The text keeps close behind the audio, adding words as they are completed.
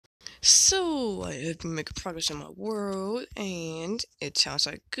So I have been making progress in my world, and it sounds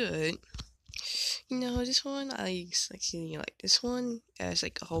like good. This one like seeing like this one has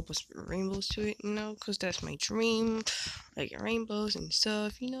like a whole bunch of rainbows to it. Cause that's my dream, like rainbows and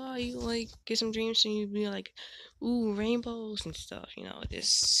stuff. How you like get some dreams and you be like, ooh, rainbows and stuff.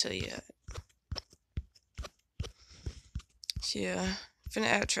 So yeah, finna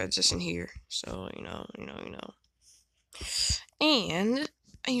add transition here. So and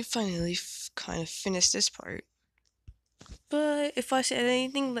I finally kind of finished this part. But if I said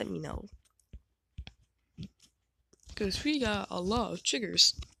anything, let me know. Because we got a lot of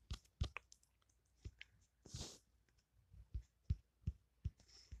triggers.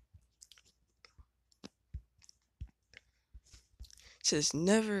 It says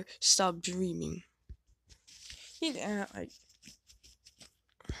never stop dreaming. Yeah,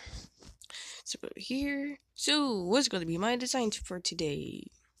 so over here. So what's gonna be my design for today?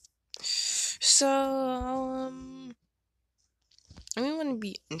 So I mean, want to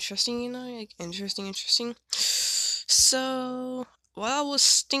be interesting, like interesting. So what I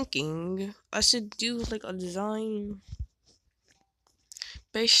was thinking, I should do like a design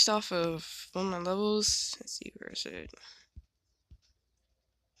based off of one of my levels. Let's see, where is it?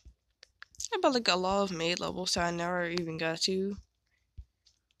 About like a lot of made levels that I never even got to.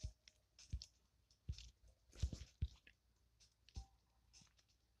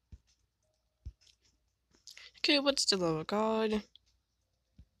 Okay, what's the level called?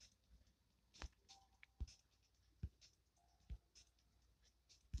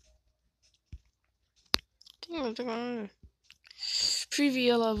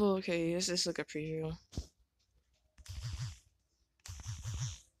 Preview level. Okay, let's just look at preview.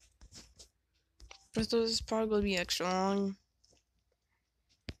 But this is probably gonna be extra long.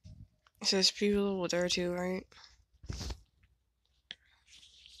 It says preview level there too, right?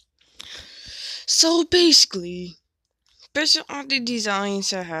 So basically, based on the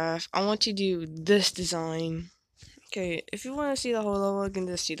designs I have, I want to do this design. Okay, if you want to see the whole level, you can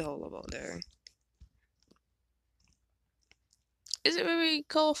just see the whole level there. Is it very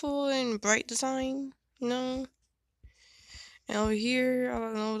colorful and bright design? No. And over here, I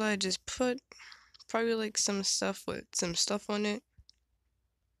don't know what I just put. Probably like some stuff with some stuff on it.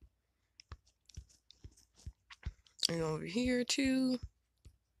 And over here too.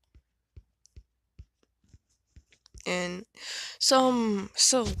 And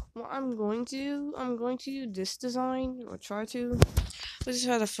so what I'm going to do this design, or try to. Let's just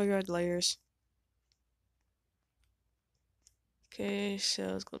try to figure out layers. Okay, so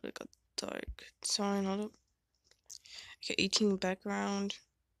let's go like a dark design, hold up. Okay, 18 background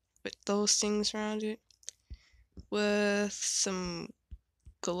with those things around it. With some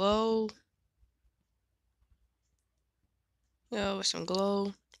glow. Yeah, with some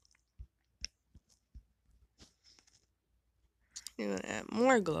glow. You're gonna add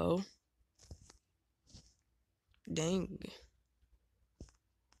more glow. Dang.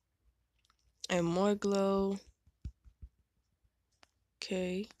 And more glow.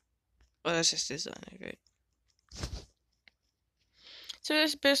 Okay. Oh, that's just design, right? So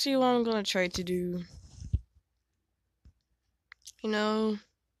that's basically what I'm gonna try to do.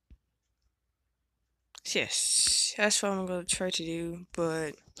 Yes, that's what I'm gonna try to do,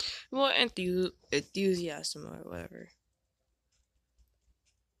 but more enthusiasm or whatever.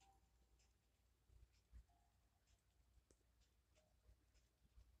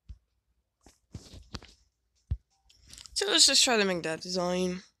 So let's just try to make that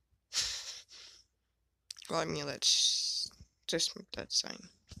design. Well, I mean, let's just make that design.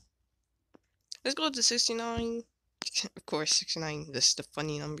 Let's go to 69. Of course, 69. This is the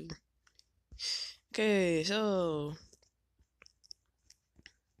funny number. Okay, so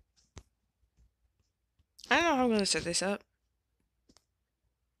I don't know how I'm gonna set this up.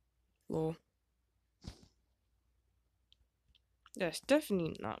 Well, that's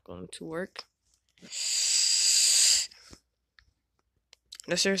definitely not going to work.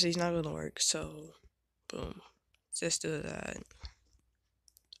 That seriously is not gonna work. So, boom. Just do that.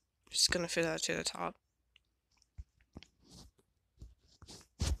 Just gonna fit that to the top.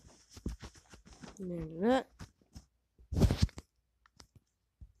 Do that.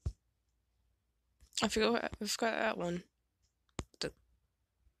 I forgot that one.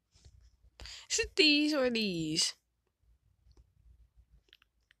 Is it these or these?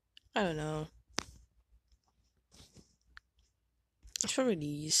 I don't know. It's probably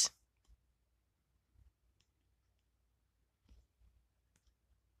these.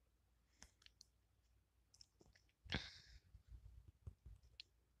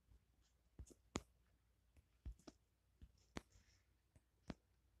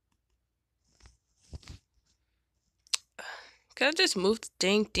 Can I just move the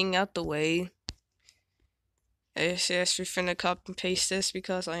dang thing out the way? It's just finna copy and paste this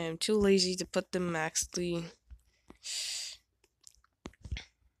because I am too lazy to put them actually.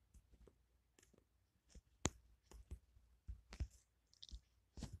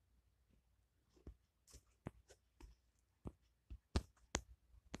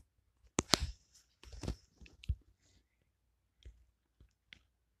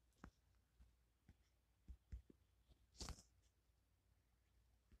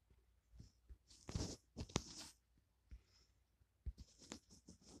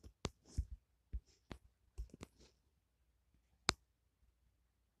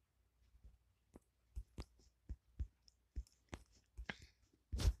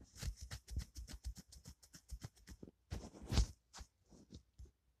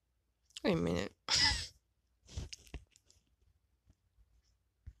 Wait a minute.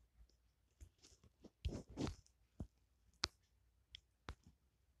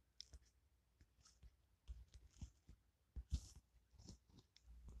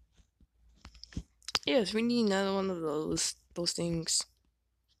 Yes, we need another one of those things.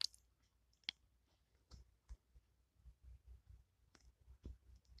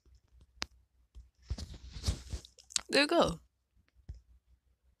 There we go.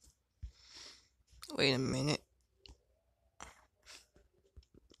 Wait a minute.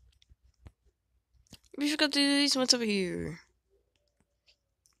 We forgot to do these ones over here.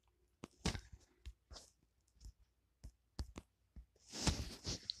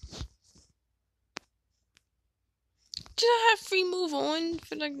 Did I have free move on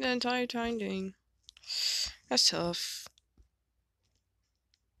for like the entire time? Dang. That's tough.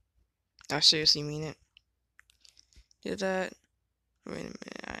 I seriously mean it. Did that? Wait a minute.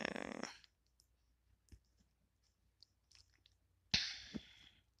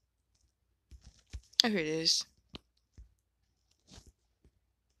 Oh, here it is.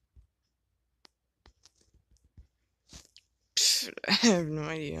 Pfft, I have no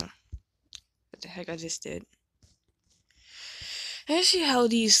idea what the heck I just did. Let's see how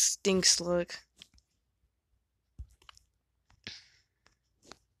these things look.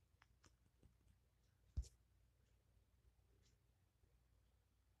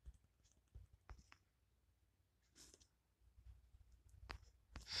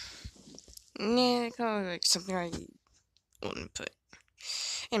 Yeah, kind of like something I want to put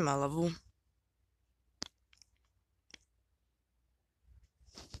in my level. You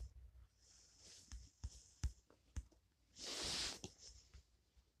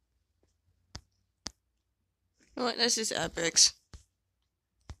know what? That's just epics.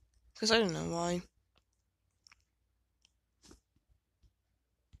 Because I don't know why.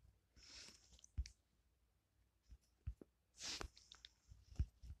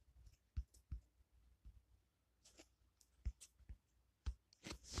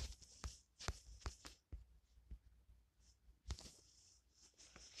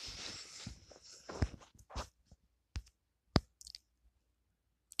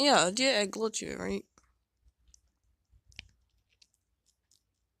 Yeah, I did add glow to it, right?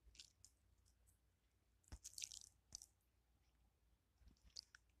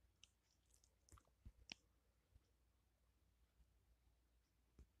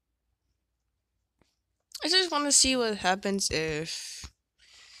 I just want to see what happens if...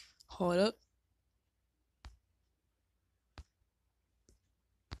 Hold up.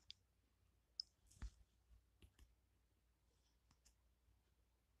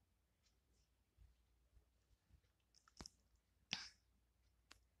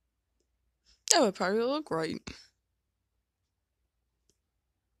 That would probably look right.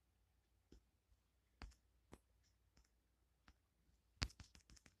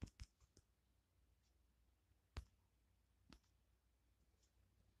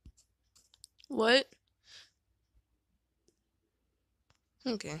 What?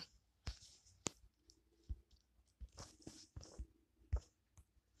 Okay.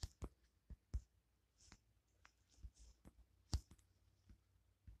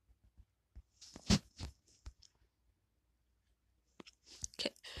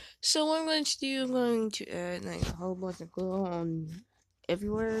 Okay. So what I'm going to do, I'm going to add like a whole bunch of glue on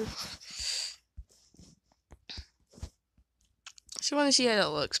everywhere. So I want to see how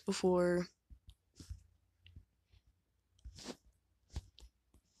that looks before...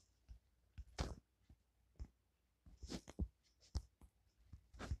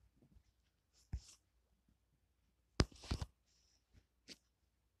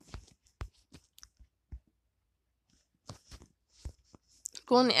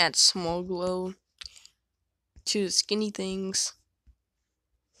 Going to add small glow to the skinny things.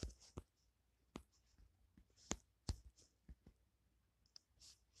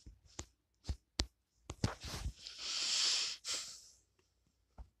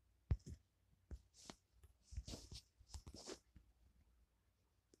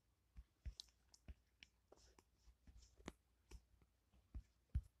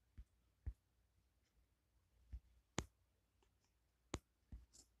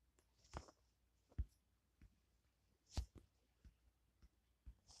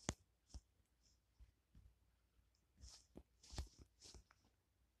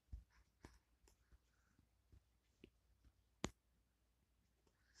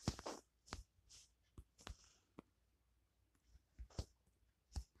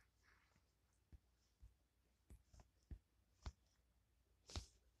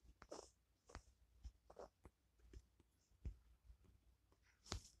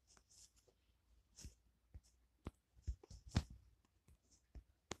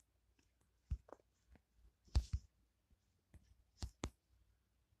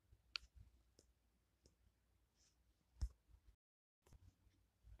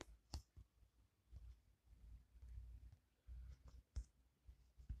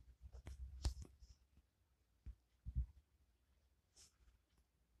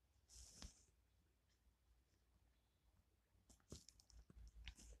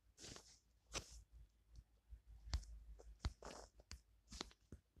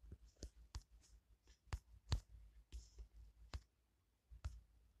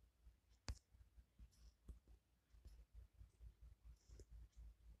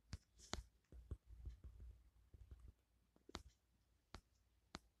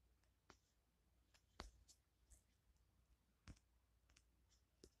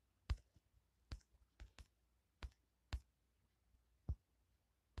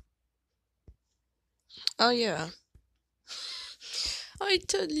 Oh yeah, I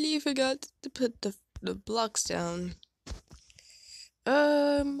totally forgot to put the blocks down.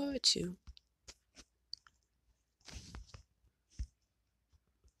 Where to?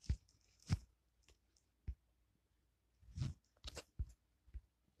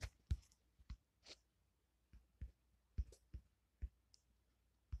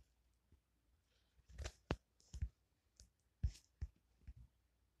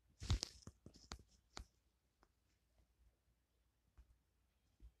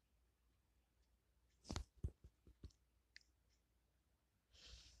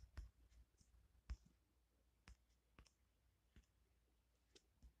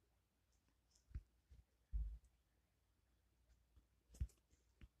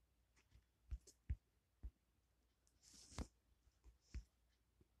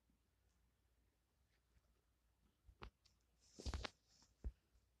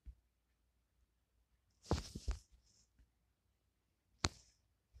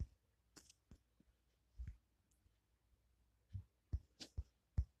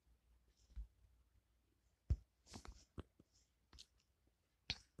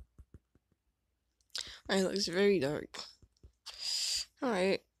 It looks very dark.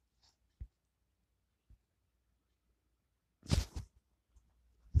 Alright.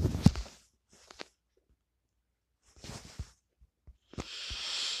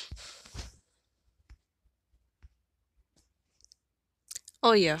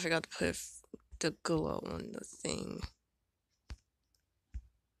 Oh yeah, I forgot to put the glow on the thing.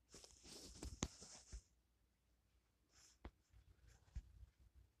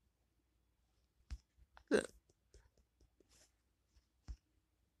 The-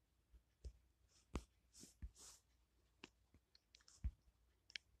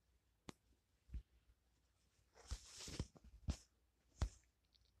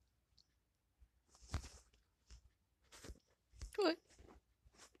 What?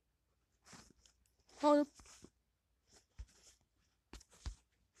 Hold up.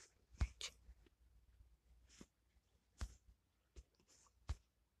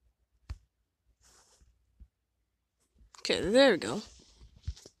 Okay, there we go.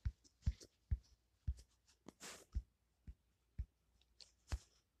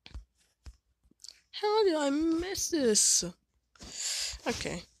 How did I miss this?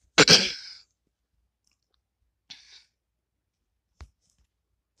 Okay.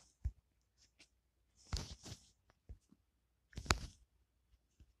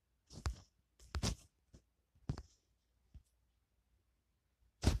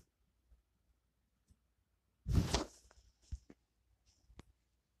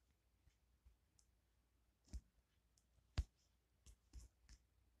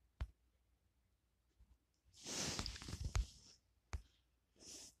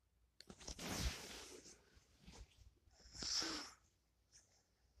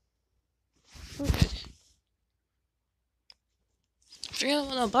 Okay. I forgot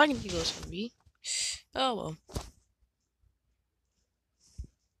what a blocking people is gonna be. Oh well.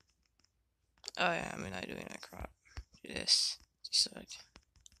 Oh yeah, I'm not doing that crap. Do this. Just like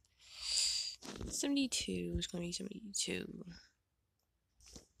 72 is gonna be 72.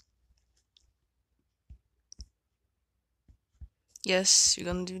 Yes, we're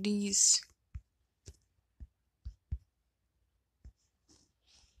gonna do these.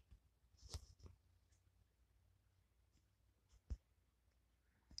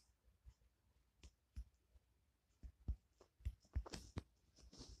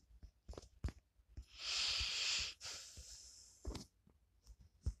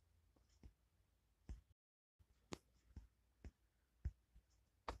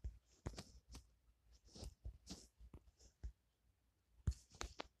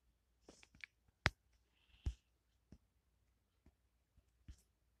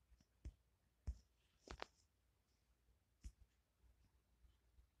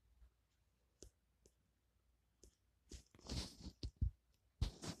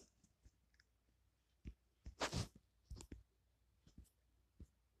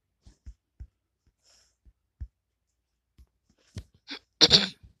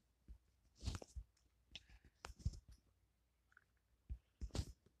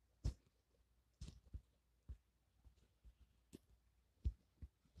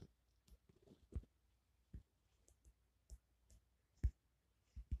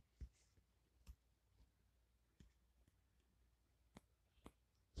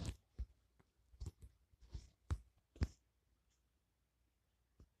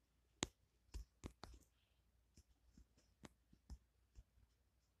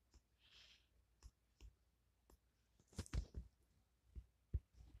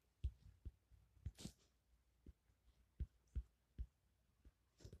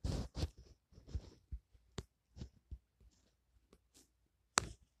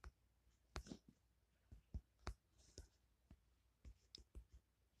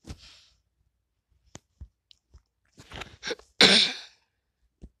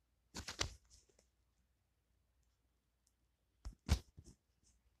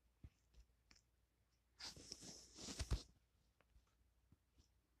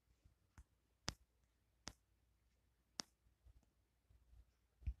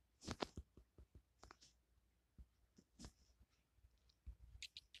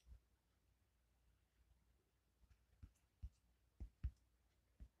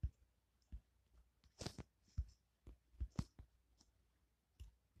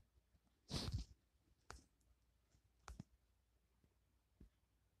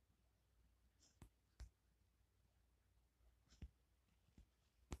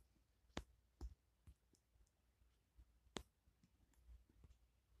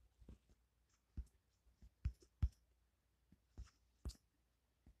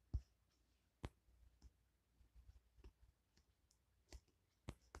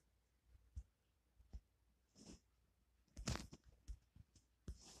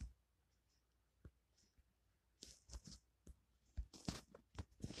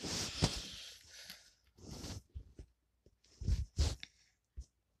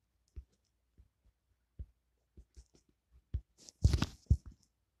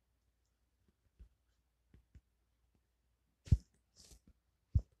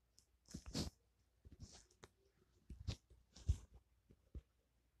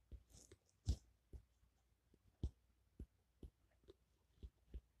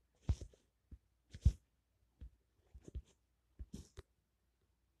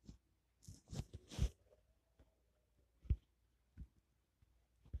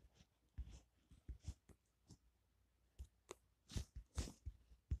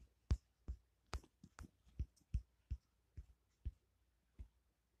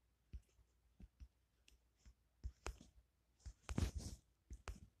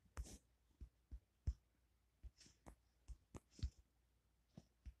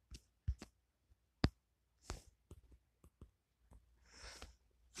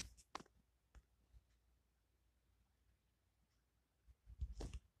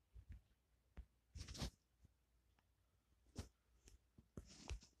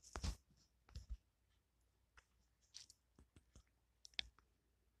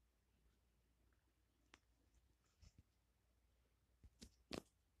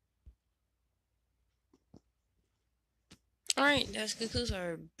 Alright, that concludes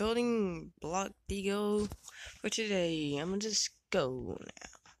our building block Deco for today. I'm gonna just go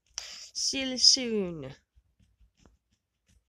now. See you soon.